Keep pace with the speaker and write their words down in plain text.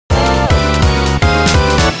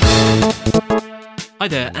Hi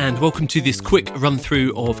there, and welcome to this quick run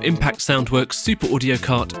through of Impact Soundworks Super Audio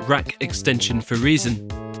Kart Rack Extension for Reason.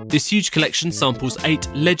 This huge collection samples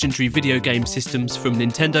 8 legendary video game systems from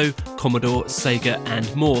Nintendo, Commodore, Sega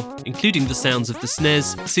and more, including the sounds of the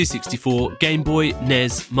SNES, C64, Game Boy,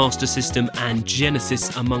 NES, Master System and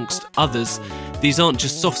Genesis amongst others. These aren't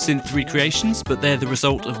just soft synth recreations, but they're the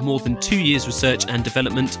result of more than 2 years research and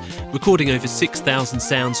development, recording over 6,000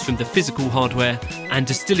 sounds from the physical hardware and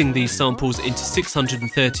distilling these samples into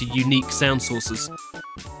 630 unique sound sources.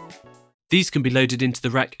 These can be loaded into the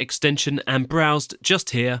rack extension and browsed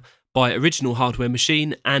just here by original hardware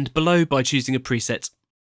machine and below by choosing a preset.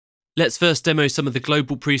 Let's first demo some of the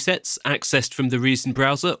global presets accessed from the Reason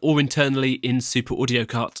browser or internally in Super Audio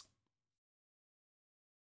Kart.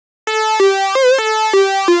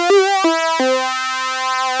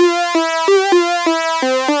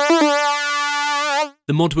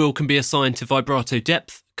 The mod wheel can be assigned to vibrato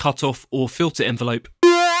depth, cutoff or filter envelope.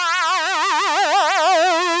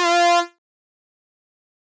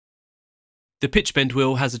 The pitch bend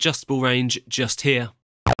wheel has adjustable range just here.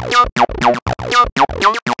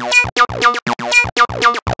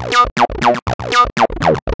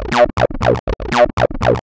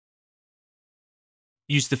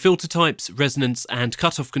 Use the filter types, resonance and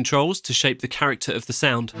cutoff controls to shape the character of the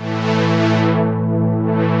sound.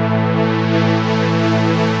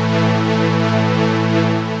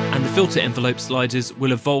 And the filter envelope sliders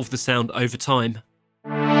will evolve the sound over time.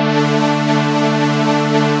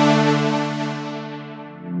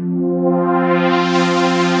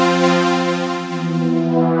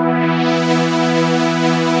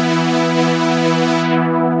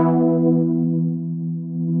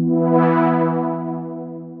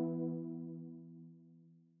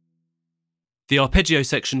 The arpeggio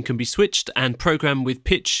section can be switched and programmed with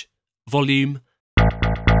pitch, volume,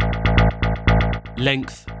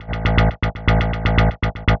 length,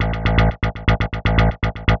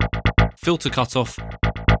 filter cutoff,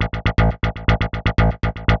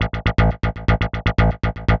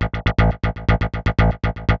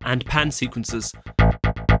 and pan sequences.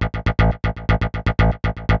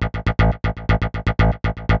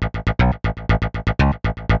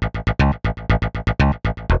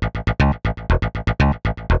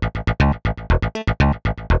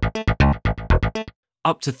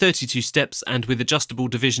 Up to 32 steps and with adjustable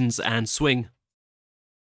divisions and swing.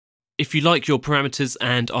 If you like your parameters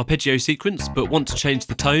and arpeggio sequence but want to change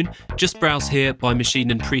the tone, just browse here by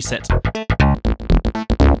machine and preset.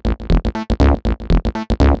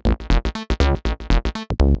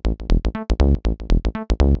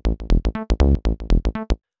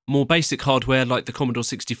 More basic hardware like the Commodore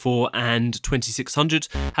 64 and 2600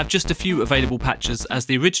 have just a few available patches, as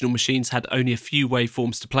the original machines had only a few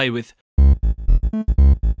waveforms to play with.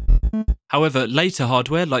 However, later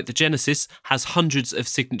hardware like the Genesis has hundreds of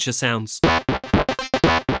signature sounds.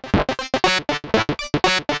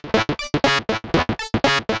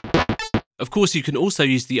 Of course, you can also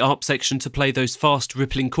use the ARP section to play those fast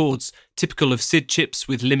rippling chords, typical of SID chips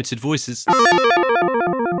with limited voices.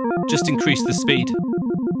 Just increase the speed.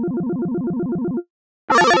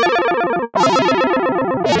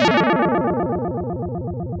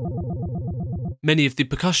 Many of the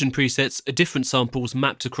percussion presets are different samples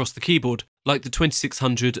mapped across the keyboard, like the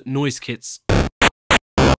 2600 noise kits,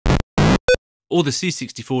 or the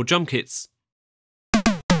C64 drum kits.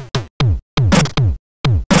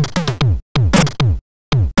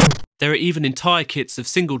 There are even entire kits of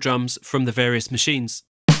single drums from the various machines.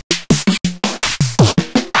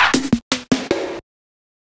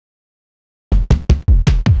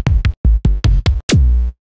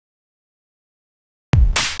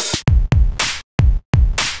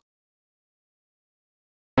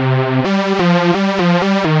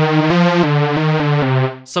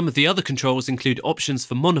 Some of the other controls include options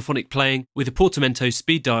for monophonic playing with a portamento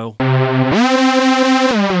speed dial.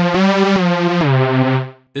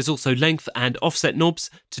 There's also length and offset knobs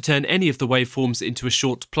to turn any of the waveforms into a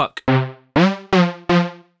short pluck.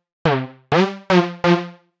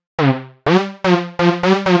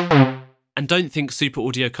 And don't think Super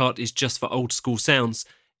Audio Kart is just for old school sounds.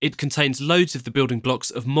 It contains loads of the building blocks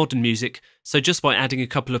of modern music, so just by adding a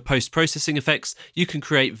couple of post-processing effects, you can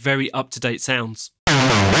create very up-to-date sounds.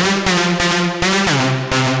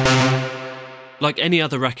 Like any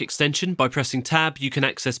other rack extension, by pressing Tab you can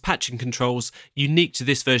access patching controls unique to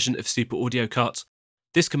this version of Super Audio Kart.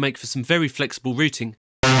 This can make for some very flexible routing.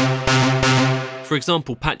 For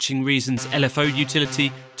example, patching Reason's LFO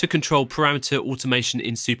utility to control parameter automation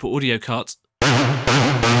in Super Audio Kart.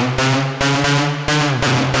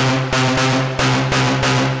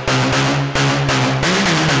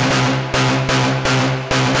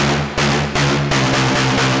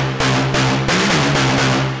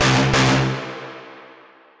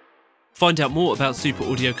 Find out more about Super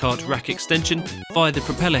Audio Cart rack extension via the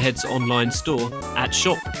Propellerheads online store at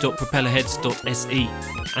shop.propellerheads.se.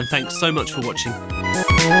 And thanks so much for watching.